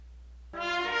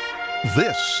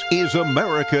This is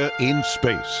America in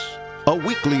Space, a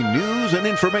weekly news and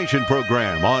information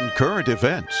program on current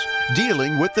events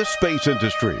dealing with the space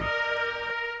industry.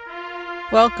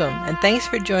 Welcome, and thanks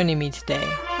for joining me today.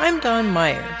 I'm Dawn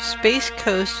Meyer, Space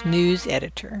Coast News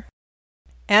Editor.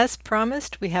 As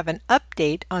promised, we have an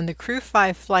update on the Crew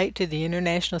 5 flight to the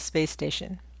International Space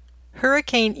Station.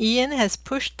 Hurricane Ian has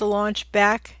pushed the launch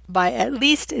back by at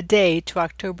least a day to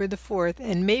October the 4th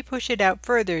and may push it out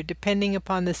further depending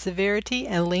upon the severity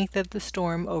and length of the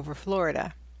storm over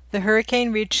Florida. The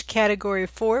hurricane reached Category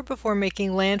 4 before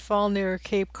making landfall near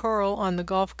Cape Coral on the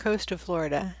Gulf Coast of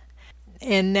Florida.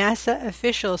 And NASA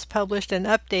officials published an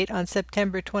update on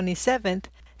September 27th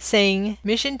saying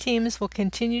mission teams will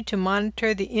continue to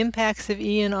monitor the impacts of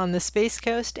Ian on the Space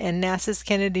Coast and NASA's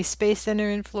Kennedy Space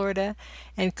Center in Florida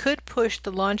and could push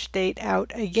the launch date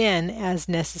out again as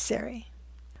necessary.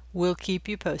 We'll keep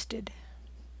you posted.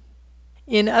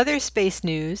 In other space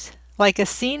news, like a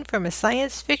scene from a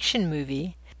science fiction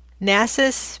movie,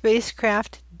 NASA's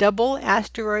spacecraft Double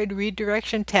Asteroid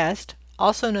Redirection Test,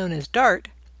 also known as DART,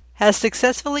 has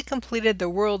successfully completed the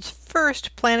world's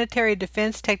first planetary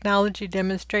defense technology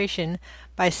demonstration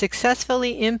by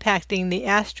successfully impacting the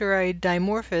asteroid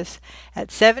Dimorphos at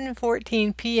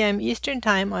 7:14 p.m. Eastern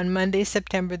Time on Monday,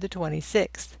 September the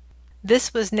 26th.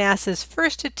 This was NASA's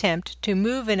first attempt to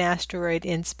move an asteroid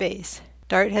in space.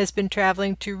 DART has been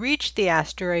traveling to reach the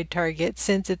asteroid target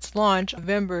since its launch in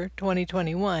November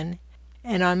 2021,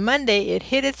 and on Monday it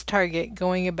hit its target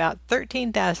going about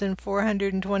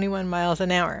 13,421 miles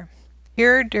an hour.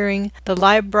 Here during the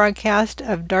live broadcast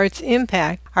of DART's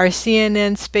impact are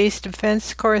CNN Space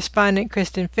Defense correspondent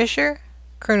Kristen Fisher,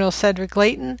 Colonel Cedric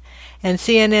Layton, and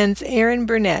CNN's Erin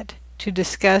Burnett to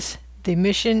discuss the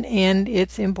mission and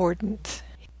its importance.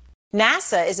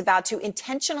 NASA is about to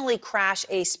intentionally crash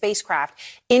a spacecraft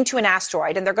into an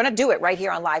asteroid, and they're going to do it right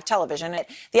here on live television.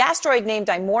 The asteroid named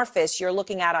Dimorphos you're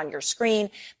looking at on your screen.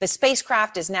 The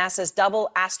spacecraft is NASA's Double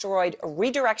Asteroid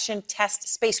Redirection Test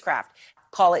spacecraft.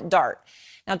 Call it DART.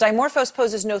 Now, Dimorphos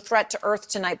poses no threat to Earth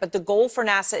tonight, but the goal for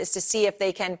NASA is to see if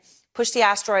they can push the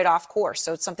asteroid off course.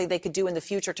 So it's something they could do in the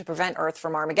future to prevent Earth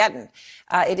from Armageddon.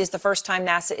 It is the first time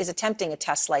NASA is attempting a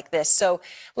test like this. So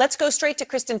let's go straight to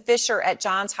Kristen Fisher at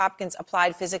Johns Hopkins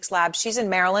Applied Physics Lab. She's in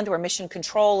Maryland, where Mission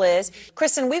Control is.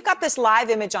 Kristen, we've got this live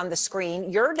image on the screen.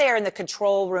 You're there in the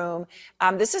control room.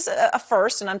 This is a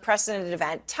first, an unprecedented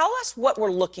event. Tell us what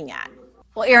we're looking at.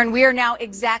 Well, Erin, we are now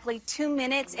exactly 2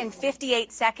 minutes and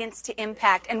 58 seconds to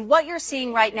impact. And what you're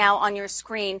seeing right now on your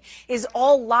screen is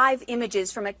all live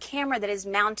images from a camera that is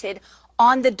mounted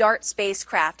on the DART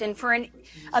spacecraft. And for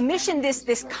a mission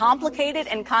this complicated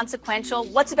and consequential,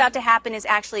 what's about to happen is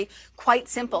actually quite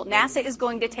simple. NASA is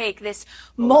going to take this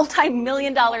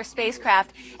multi-million-dollar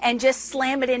spacecraft and just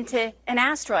slam it into an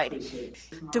asteroid,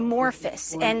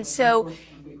 Dimorphos. And so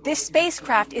this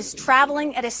spacecraft is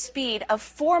traveling at a speed of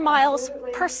 4 miles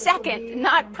per second,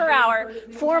 not per hour,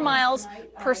 4 miles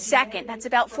per second. That's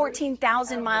about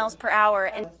 14,000 miles per hour.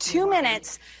 And 2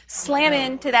 minutes, slam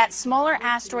into that smaller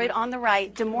asteroid on the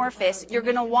right, Dimorphos. You're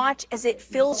going to watch as it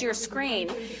fills your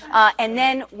screen. And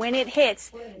then when it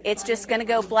hits, it's just going to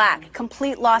go black.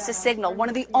 Complete loss of signal. One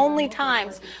of the only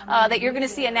times that you're going to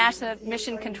see a NASA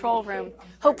mission control room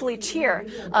hopefully cheer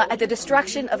at the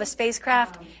destruction of a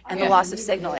spacecraft and the loss of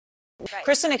signal. Right.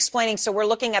 Kristen explaining, so we're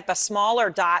looking at the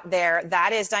smaller dot there.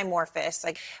 That is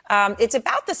Dimorphos. It's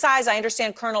about the size, I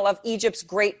understand, Colonel, of Egypt's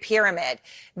Great Pyramid.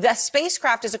 The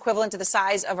spacecraft is equivalent to the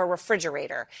size of a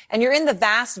refrigerator. And you're in the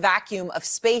vast vacuum of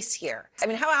space here. I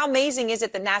mean, how amazing is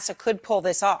it that NASA could pull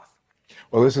this off?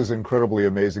 Well, this is incredibly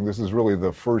amazing. This is really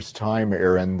the first time,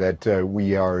 Erin, that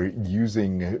we are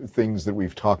using things that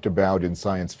we've talked about in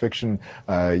science fiction,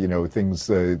 things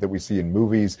that we see in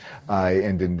movies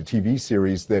and in the TV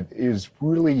series that is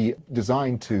really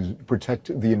designed to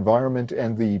protect the environment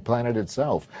and the planet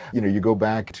itself. You go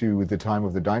back to the time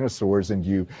of the dinosaurs,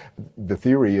 and the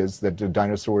theory is that the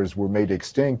dinosaurs were made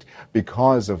extinct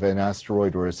because of an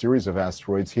asteroid or a series of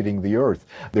asteroids hitting the Earth.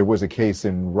 There was a case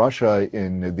in Russia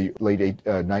in the late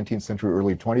 19th century,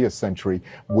 early 20th century,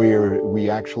 where we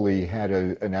actually had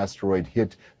an asteroid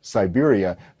hit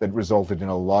Siberia that resulted in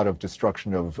a lot of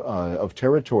destruction of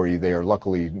territory there.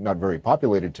 Luckily, not very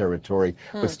populated territory,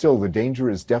 but still the danger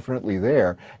is definitely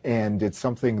there. And it's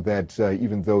something that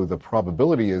even though the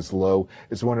probability is low,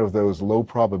 it's one of those low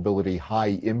probability,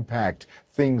 high impact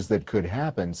things that could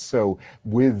happen. So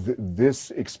with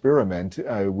this experiment,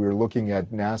 we're looking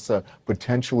at NASA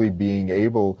potentially being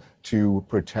able to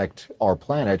protect our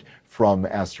planet from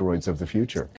asteroids of the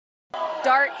future.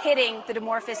 DART hitting the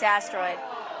Dimorphos asteroid.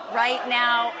 Right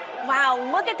now,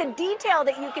 Wow, look at the detail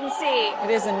that you can see. It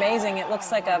is amazing. It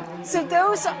looks like a... So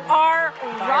those are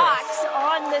rocks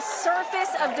on the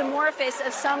surface of Dimorphos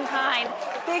of some kind.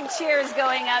 Big cheers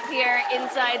going up here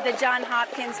inside the Johns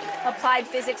Hopkins Applied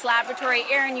Physics Laboratory.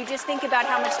 Aaron, you just think about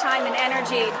how much time and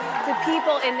energy the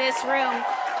people in this room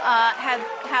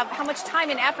have how much time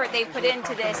and effort they've put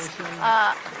into this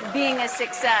being a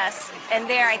success. And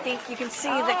there, I think you can see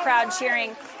the crowd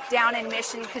cheering down in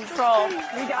Mission Control.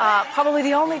 Probably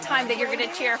the only time that you're going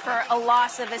to cheer for a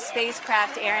loss of a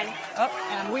spacecraft, Aaron. Oh,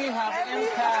 and we have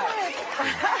impact.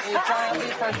 A triumph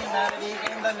for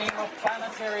humanity in the name of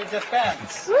planetary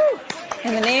defense. Woo.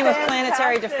 In the name of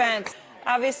planetary defense.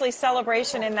 Obviously,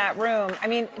 celebration in that room. I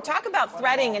mean, talk about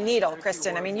threading a needle,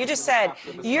 Kristen. I mean, you just said,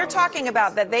 you're talking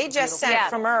about that they just sent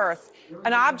from Earth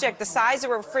an object the size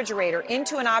of a refrigerator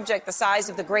into an object the size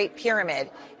of the Great Pyramid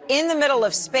in the middle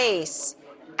of space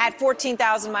at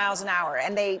 14,000 miles an hour,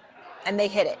 and they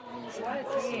hit it.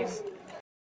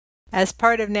 As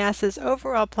part of NASA's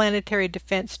overall planetary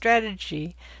defense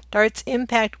strategy, DART's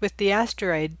impact with the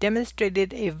asteroid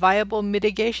demonstrated a viable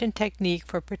mitigation technique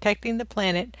for protecting the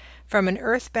planet from an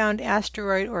Earthbound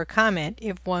asteroid or comet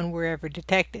if one were ever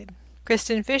detected.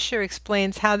 Kristen Fisher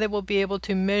explains how they will be able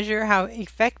to measure how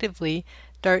effectively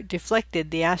DART deflected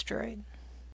the asteroid.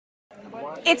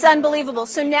 It's unbelievable.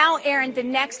 So now, Aaron, the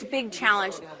next big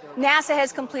challenge. NASA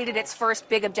has completed its first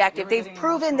big objective. They've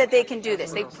proven that they can do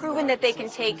this. They've proven that they can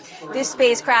take this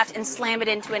spacecraft and slam it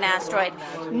into an asteroid.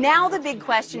 Now the big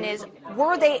question is,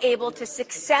 were they able to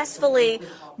successfully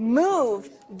move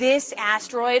this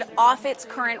asteroid off its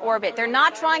current orbit? They're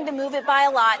not trying to move it by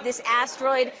a lot. This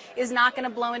asteroid is not going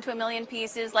to blow into a million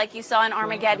pieces like you saw in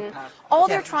Armageddon. All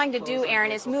they're trying to do,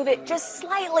 Aaron, is move it just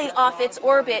slightly off its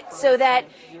orbit so that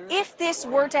if this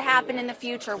were to happen in the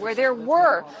future, where there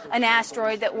were an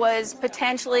asteroid that was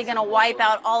potentially going to wipe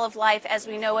out all of life as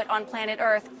we know it on planet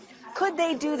Earth, could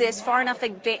they do this far enough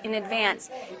in advance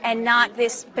and knock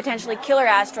this potentially killer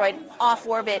asteroid off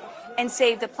orbit and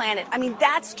save the planet? I mean,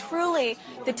 that's truly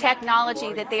the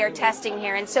technology that they are testing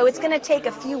here. And so it's going to take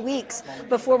a few weeks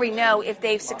before we know if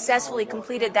they've successfully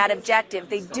completed that objective.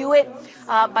 They do it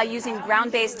by using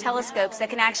ground-based telescopes that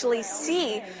can actually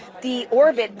see the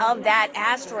orbit of that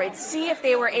asteroid, see if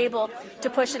they were able to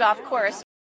push it off course.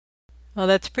 Well,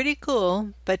 that's pretty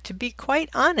cool, but to be quite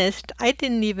honest, I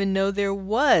didn't even know there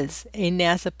was a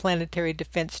NASA planetary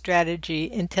defense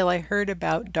strategy until I heard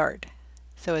about DART.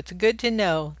 So it's good to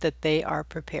know that they are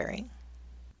preparing.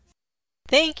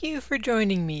 Thank you for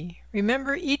joining me.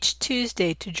 Remember each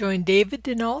Tuesday to join David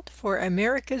Denault for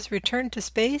America's Return to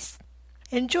Space,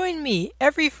 and join me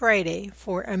every Friday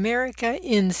for America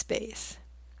in Space.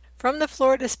 From the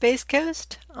Florida Space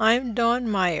Coast, I'm Dawn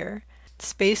Meyer,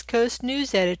 Space Coast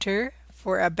News Editor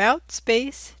for About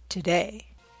Space Today.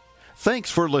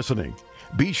 Thanks for listening.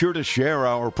 Be sure to share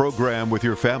our program with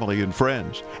your family and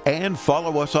friends, and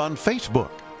follow us on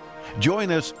Facebook. Join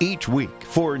us each week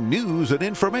for news and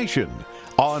information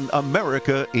on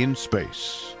America in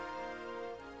Space.